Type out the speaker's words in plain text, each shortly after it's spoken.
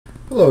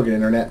Hello again,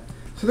 Internet.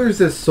 So there's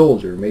this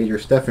soldier, Major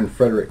Stephen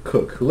Frederick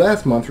Cook, who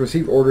last month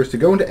received orders to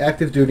go into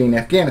active duty in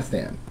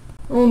Afghanistan.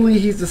 Only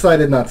he's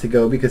decided not to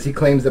go because he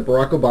claims that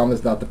Barack Obama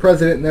is not the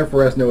president and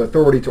therefore has no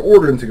authority to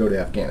order him to go to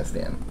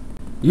Afghanistan.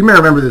 You may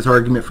remember this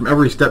argument from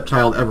every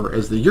stepchild ever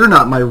as the "you're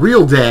not my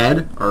real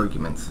dad"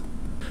 arguments.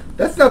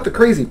 That's not the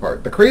crazy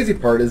part. The crazy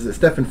part is that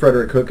Stephen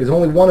Frederick Cook is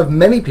only one of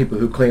many people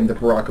who claim that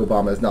Barack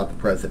Obama is not the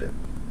president.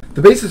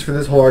 The basis for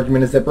this whole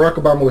argument is that Barack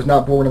Obama was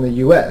not born in the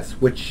U.S.,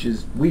 which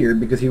is weird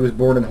because he was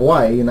born in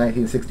Hawaii in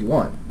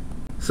 1961.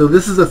 So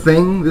this is a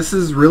thing? This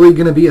is really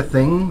going to be a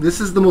thing?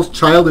 This is the most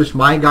childish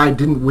 "my guy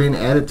didn't win"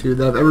 attitude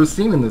that I've ever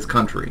seen in this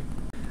country.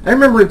 I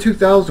remember in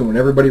 2000 when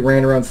everybody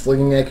ran around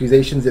slinging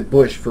accusations at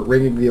Bush for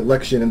rigging the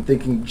election and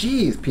thinking,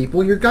 geez,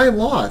 people, your guy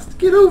lost.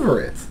 Get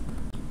over it.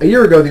 A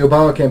year ago, the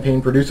Obama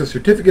campaign produced a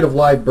certificate of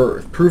live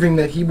birth, proving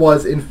that he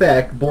was, in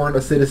fact, born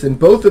a citizen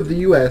both of the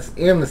U.S.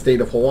 and the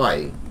state of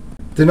Hawaii.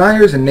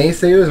 Deniers and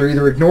naysayers are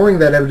either ignoring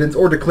that evidence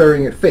or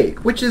declaring it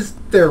fake, which is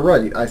their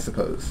right, I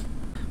suppose.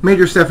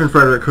 Major Stephen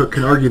Frederick Cook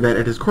can argue that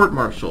at his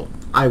court-martial.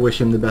 I wish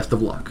him the best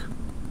of luck.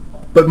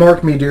 But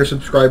mark me, dear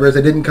subscribers,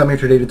 I didn't come here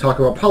today to talk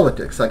about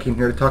politics. I came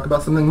here to talk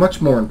about something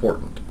much more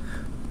important.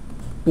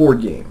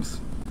 Board games.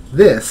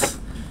 This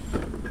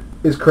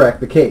is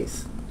Crack the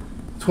Case.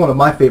 It's one of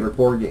my favorite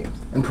board games,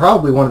 and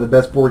probably one of the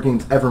best board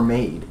games ever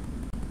made.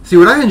 See,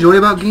 what I enjoy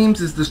about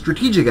games is the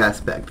strategic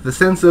aspect, the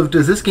sense of,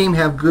 does this game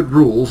have good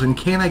rules, and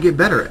can I get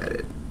better at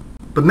it?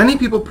 But many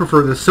people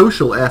prefer the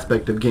social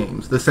aspect of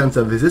games, the sense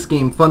of, is this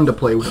game fun to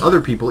play with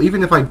other people,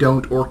 even if I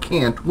don't or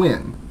can't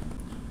win?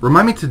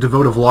 Remind me to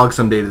devote a vlog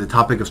someday to the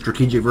topic of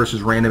strategic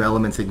versus random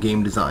elements in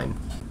game design.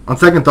 On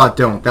second thought,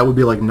 don't. That would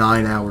be like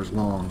 9 hours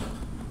long.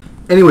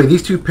 Anyway,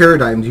 these two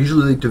paradigms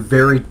usually lead to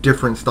very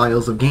different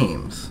styles of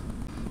games.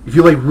 If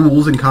you like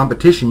rules and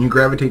competition, you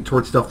gravitate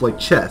towards stuff like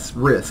chess,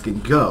 Risk,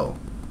 and Go.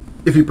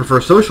 If you prefer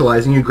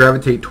socializing, you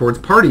gravitate towards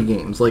party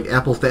games like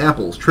Apples to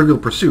Apples, Trivial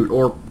Pursuit,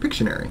 or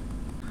Pictionary.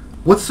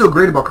 What's so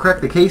great about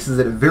Crack the Case is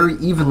that it very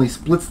evenly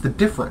splits the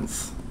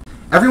difference.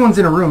 Everyone's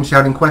in a room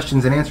shouting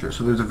questions and answers,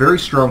 so there's a very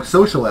strong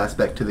social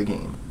aspect to the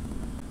game.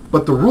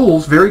 But the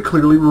rules very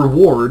clearly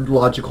reward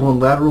logical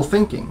and lateral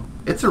thinking.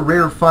 It's a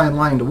rare fine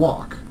line to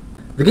walk.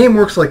 The game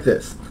works like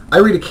this. I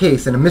read a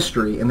case and a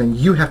mystery, and then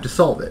you have to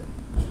solve it.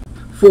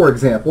 For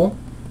example,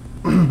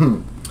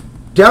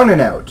 Down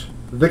and Out,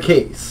 the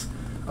case.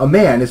 A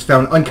man is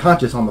found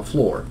unconscious on the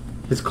floor.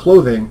 His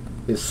clothing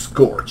is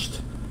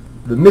scorched.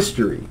 The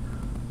mystery.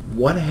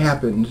 What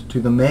happened to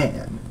the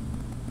man?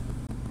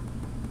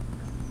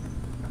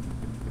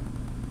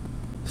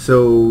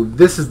 So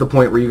this is the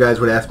point where you guys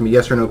would ask me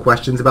yes or no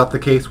questions about the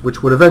case,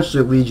 which would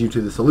eventually lead you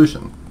to the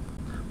solution.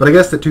 But I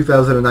guess that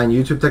 2009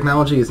 YouTube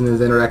technology isn't as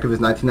interactive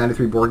as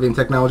 1993 board game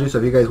technology, so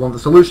if you guys want the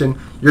solution,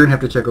 you're going to have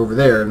to check over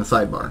there in the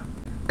sidebar.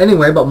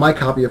 Anyway, about my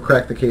copy of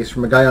Crack the Case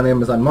from a guy on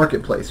Amazon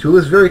Marketplace who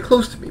lives very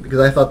close to me because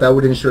I thought that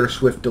would ensure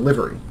swift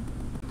delivery.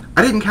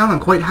 I didn't count on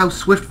quite how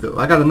swift, though.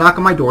 I got a knock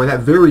on my door that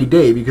very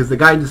day because the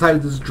guy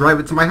decided to just drive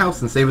it to my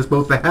house and save us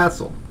both the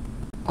hassle.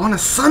 On a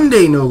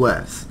Sunday, no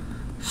less.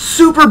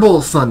 Super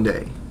Bowl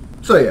Sunday.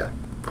 So yeah,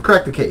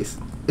 Crack the Case.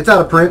 It's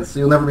out of print, so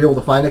you'll never be able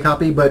to find a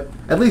copy, but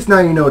at least now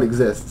you know it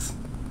exists.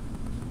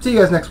 See you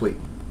guys next week.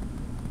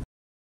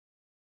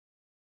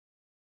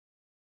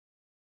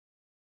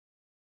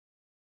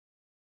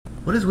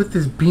 What is with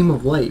this beam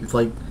of light? It's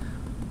like...